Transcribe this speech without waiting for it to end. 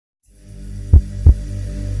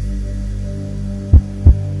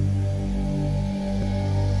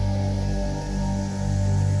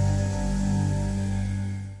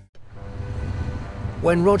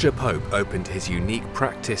When Roger Pope opened his unique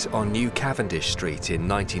practice on New Cavendish Street in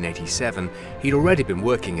 1987, he'd already been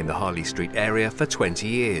working in the Harley Street area for 20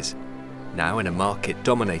 years. Now, in a market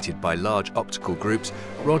dominated by large optical groups,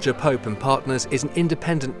 Roger Pope and Partners is an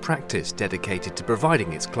independent practice dedicated to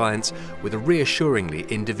providing its clients with a reassuringly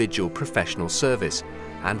individual professional service,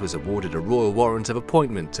 and was awarded a royal warrant of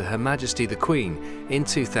appointment to Her Majesty the Queen in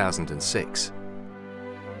 2006.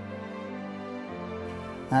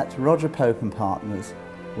 At Roger Pope & Partners,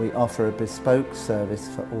 we offer a bespoke service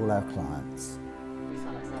for all our clients.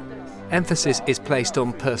 Emphasis is placed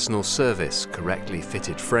on personal service, correctly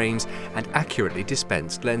fitted frames and accurately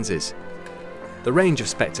dispensed lenses. The range of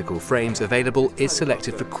spectacle frames available is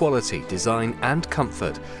selected for quality, design and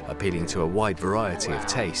comfort, appealing to a wide variety of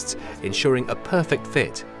tastes, ensuring a perfect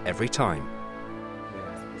fit every time.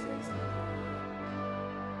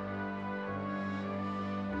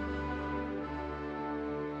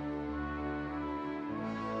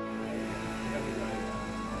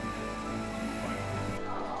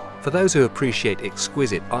 For those who appreciate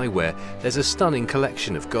exquisite eyewear, there's a stunning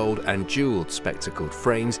collection of gold and jewelled spectacled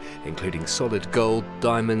frames, including solid gold,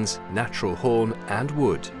 diamonds, natural horn and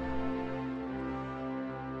wood.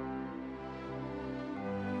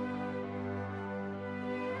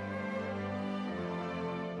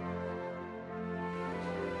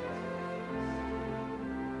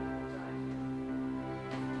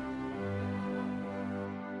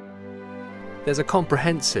 There's a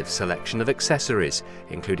comprehensive selection of accessories,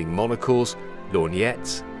 including monocles,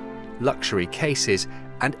 lorgnettes, luxury cases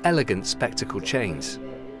and elegant spectacle chains.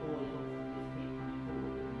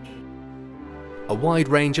 A wide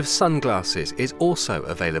range of sunglasses is also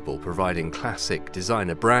available, providing classic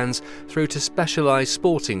designer brands through to specialised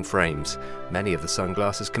sporting frames. Many of the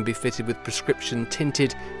sunglasses can be fitted with prescription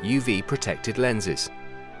tinted UV protected lenses.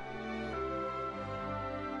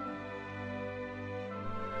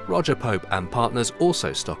 Roger Pope and Partners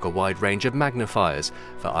also stock a wide range of magnifiers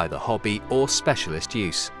for either hobby or specialist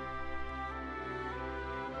use.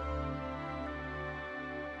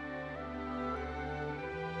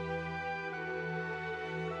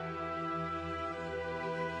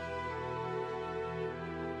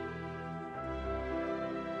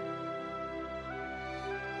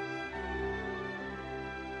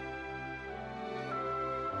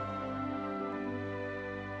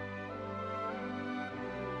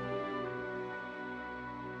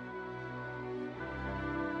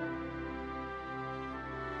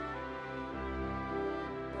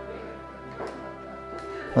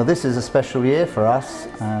 Well, this is a special year for us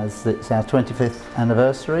as it's our 25th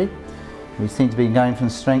anniversary. We seem to be going from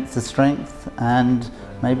strength to strength, and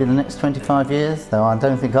maybe the next 25 years, though I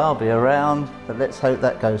don't think I'll be around, but let's hope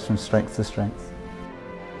that goes from strength to strength.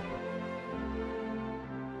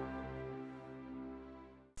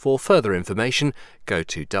 For further information, go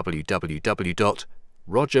to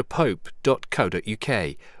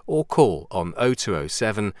www.rogerpope.co.uk or call on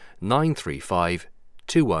 0207 935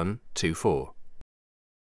 2124.